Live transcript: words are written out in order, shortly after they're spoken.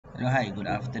Hello, hi, good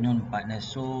afternoon, partners.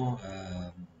 So,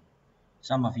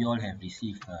 some of you all have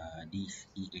received this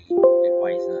EA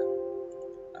advisor.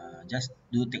 Just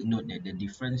do take note that the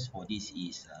difference for this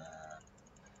is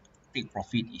take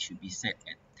profit, it should be set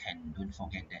at 10. Don't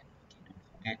forget that. Okay, don't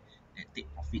forget that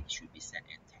take profit should be set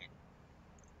at 10.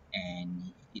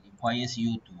 And it requires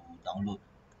you to download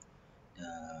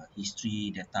the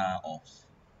history data of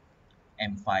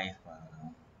M5,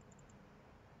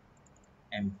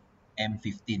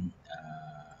 M15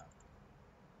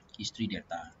 history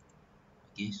data.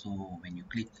 Okay, so when you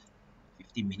click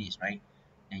 15 minutes, right,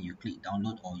 then you click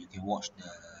download, or you can watch the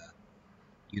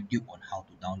YouTube on how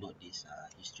to download this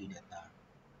history data.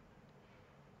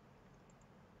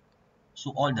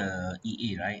 So all the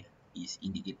EA, right, is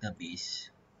indicator based.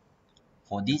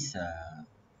 For this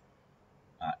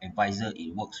advisor,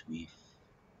 it works with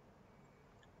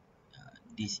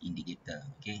this indicator,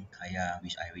 okay, Kaya,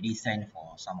 which I already sent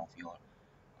for some of you all.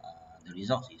 The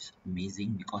results is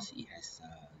amazing because it has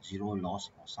zero loss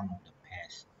for some of the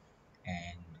pairs,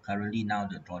 and currently now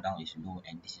the drawdown is low,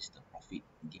 and this is the profit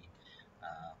gain.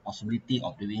 Possibility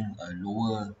of doing a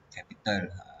lower capital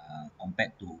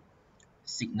compared to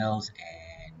signals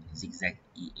and zigzag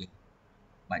EA,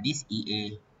 but this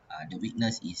EA, the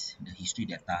weakness is the history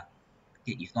data.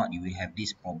 Okay, if not, you will have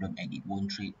this problem and it won't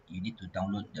trade. You need to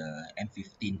download the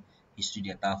M15 history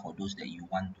data for those that you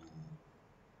want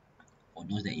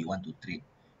to trade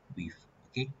with.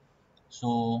 Okay,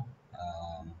 so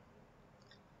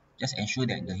just ensure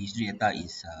that the history data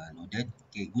is loaded.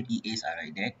 Okay, good EAs are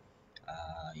like that.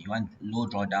 You want low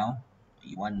drawdown,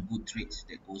 you want good trades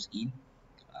that goes in.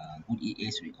 Good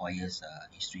EAs requires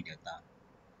history data,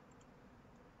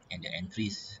 and the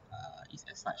entries is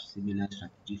as such similar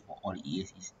strategy for all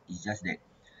EAs. Is just that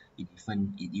it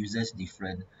uses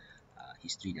different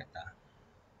history data.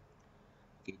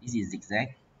 Okay, this is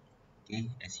zigzag. Okay,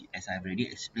 as I've already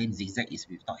explained, zigzag is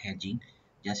without hedging,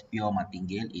 just pure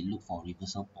martingale. It look for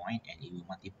reversal point and it will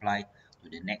multiply to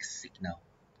the next signal.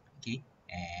 Okay,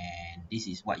 and this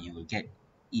is what you will get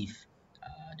if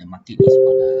the market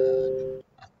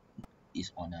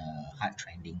is on a hard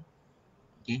trending.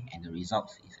 Okay, and the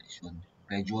results is shown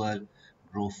gradual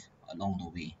growth along the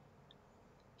way.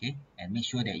 Okay, and make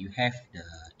sure that you have the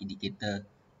indicator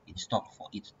in stock for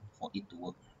it to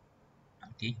work.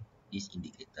 Okay, this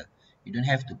indicator, you don't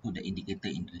have to put the indicator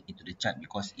into the chart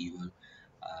because it will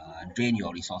drain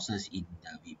your resources in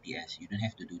the VPS. You don't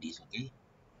have to do this. Okay,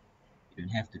 you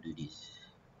don't have to do this.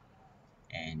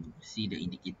 And see the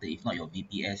indicator, if not your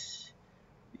VPS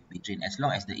will be drained. As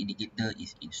long as the indicator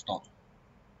is in stock,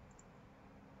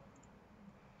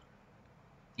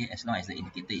 okay, as long as the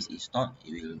indicator is in stock,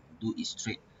 it will do its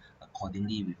trade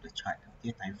accordingly with the chart.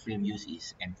 Okay, time frame used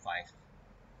is M5.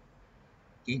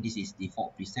 Okay, this is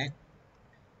default preset,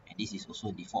 and this is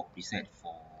also default preset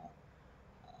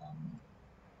um,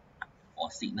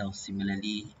 for signal.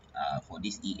 Similarly, for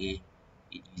this EA,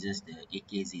 it uses the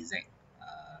AKZZ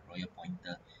Royal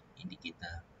Pointer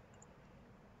indicator.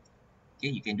 Okay,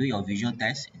 you can do your visual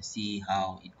test and see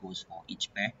how it goes for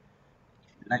each pair.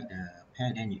 If you like the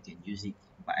pair, then you can use it.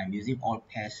 But I'm using all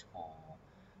pairs for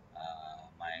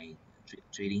my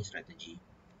trading strategy.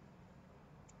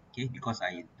 Okay, because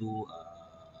I do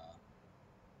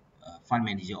fund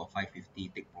manager of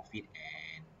 550 take profit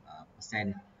and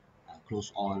percent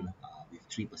close all with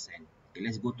 3%. Okay,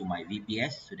 let's go to my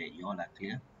VPS so that you all are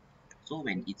clear. So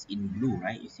when it's in blue,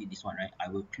 right, you see this one, right, I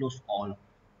will close all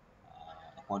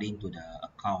according to the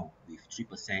account with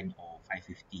 3% or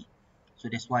 550. So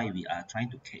that's why we are trying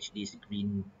to catch these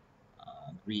green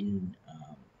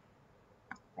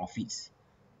profits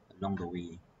along the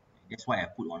way. That's why I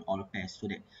put on all pairs, so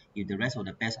that if the rest of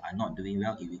the pairs are not doing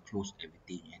well, it will close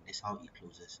everything, and that's how it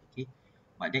closes. Okay,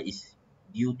 but that is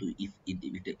due to if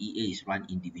the EA is run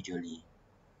individually.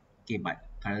 Okay, but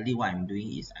currently what I'm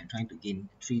doing is I'm trying to gain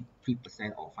 3%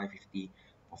 or 550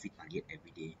 profit target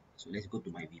every day. So let's go to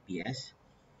my VPS.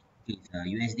 Okay, it's a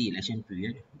USD election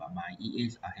period, but my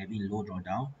EAs are having low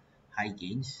drawdown, high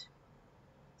gains.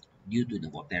 Due to the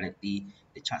volatility,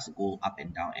 the charts go up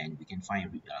and down, and we can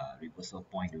find reversal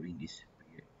point during this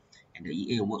period. And the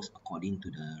EA works according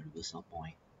to the reversal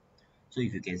point. So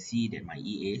if you can see that my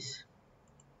EAs,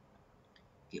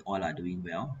 okay, all are doing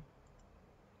well.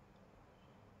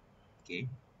 Okay,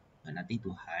 nothing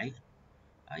to hide.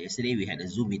 Yesterday we had a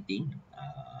Zoom meeting.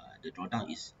 The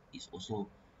drawdown is also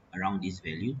around this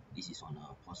value. This is on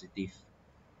a positive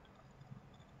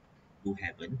blue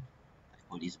heaven. I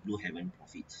call this blue heaven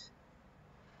profits.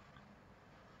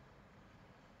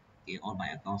 Okay, all my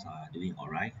accounts are doing all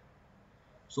right.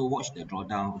 So watch the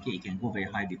drawdown. Okay, it can go very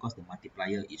high because the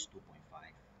multiplier is 2.5.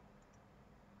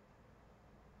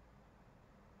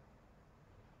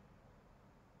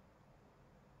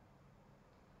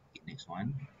 Next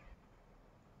one.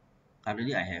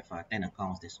 Currently, I have 10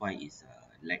 accounts. That's why it's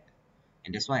lagged.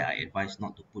 And that's why I advise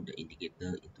not to put the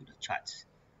indicator into the charts.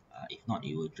 If not,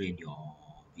 it will drain your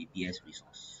VPS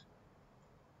resource.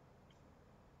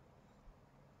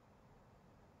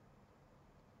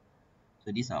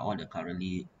 So these are all the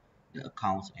currently the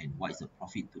accounts and what is the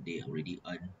profit today already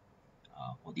earned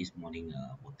for this morning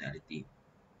mortality.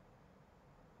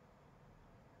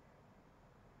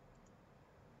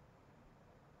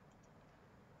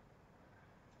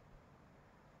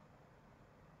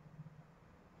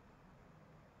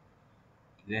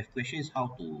 If you have questions how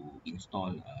to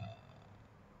install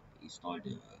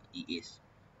the EAs,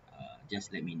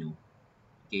 just let me know.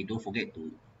 Okay, don't forget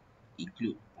to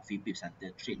include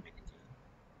ProfipipsHunter Trade Manager.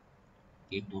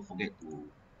 Okay, don't forget to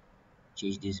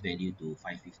change this value to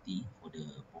 550 for the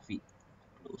profit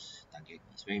close target.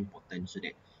 It's very important so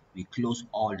that we close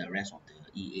all the rest of the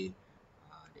EA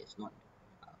that's not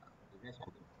the rest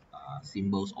of the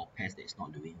symbols or pairs that's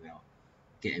not doing well.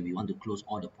 Okay, and we want to close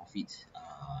all the profits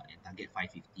and target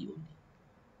 550 only.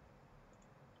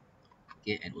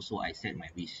 Okay, and also I set my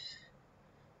risk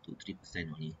to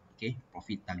 3% only. Okay,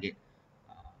 profit target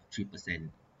 3%,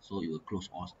 so it will close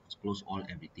all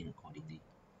everything accordingly.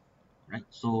 Right,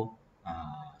 so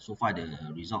far the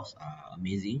results are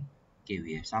amazing. Okay,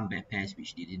 we have some bad pairs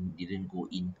which didn't go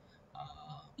in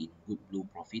good blue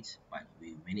profits, but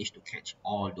we managed to catch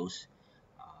all those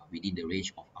within the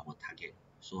range of our target.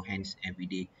 So hence every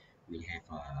day we'll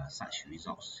have such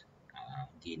results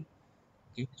again.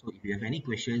 Okay, so if you have any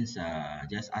questions,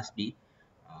 just ask me.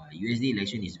 USD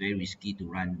election is very risky to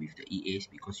run with the EAs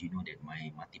because you know that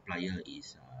my multiplier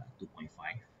is 2.5.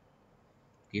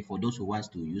 Okay, for those who wants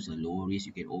to use a lower risk,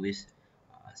 you can always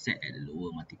set at a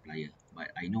lower multiplier.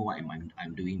 But I know what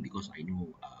I'm doing because I know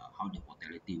how the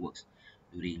volatility works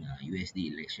during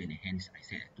USD election, and hence I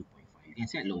set at 2.5. You can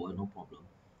set lower, no problem.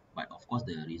 But of course,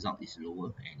 the result is lower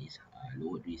and it's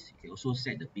lower risk. You can also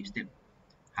set the pip step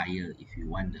higher if you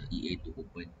want the EA to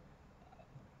open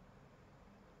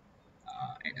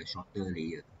at a shorter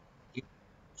layer. Okay,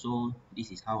 so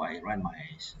this is how I run my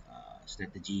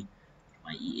strategy,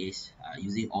 my EAs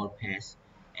using all pairs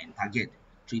and target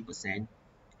 3% and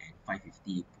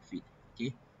 550 profit.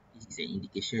 Okay, this is an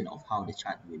indication of how the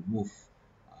chart will move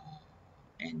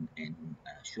and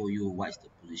show you what is the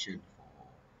position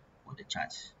for the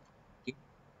charts. Okay,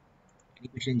 any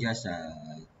question, just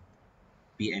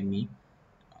PM me.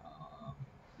 Uh,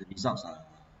 the results are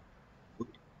good.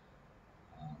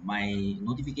 My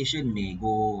notification may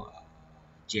go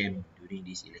jam during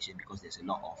this election because there's a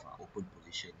lot of open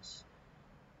positions.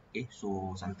 Okay,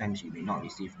 so sometimes you may not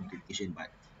receive notification, but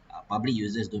public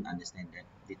users don't understand that.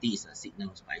 They think it's a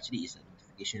signal, but actually it's a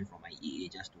notification from my EA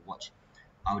just to watch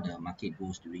how the market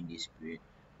goes during this period.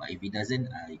 But if it doesn't,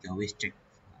 you can always check.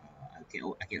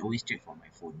 I can always check from my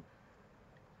phone.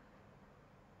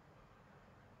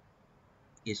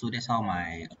 Okay, so that's how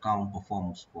my account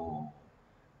performs for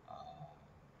uh,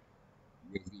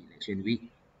 USD election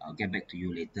week. I'll get back to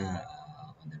you later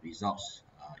on the results.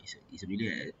 It's really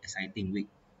an exciting week.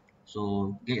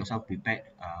 So get yourself prepared.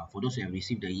 For those who have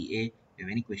received the EA, if you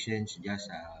have any questions, just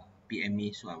PM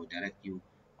me so I will direct you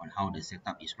on how the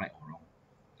setup is right or wrong.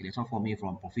 Okay, that's all for me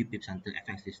from ProfipipsHunter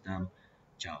FX System.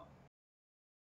 Ciao.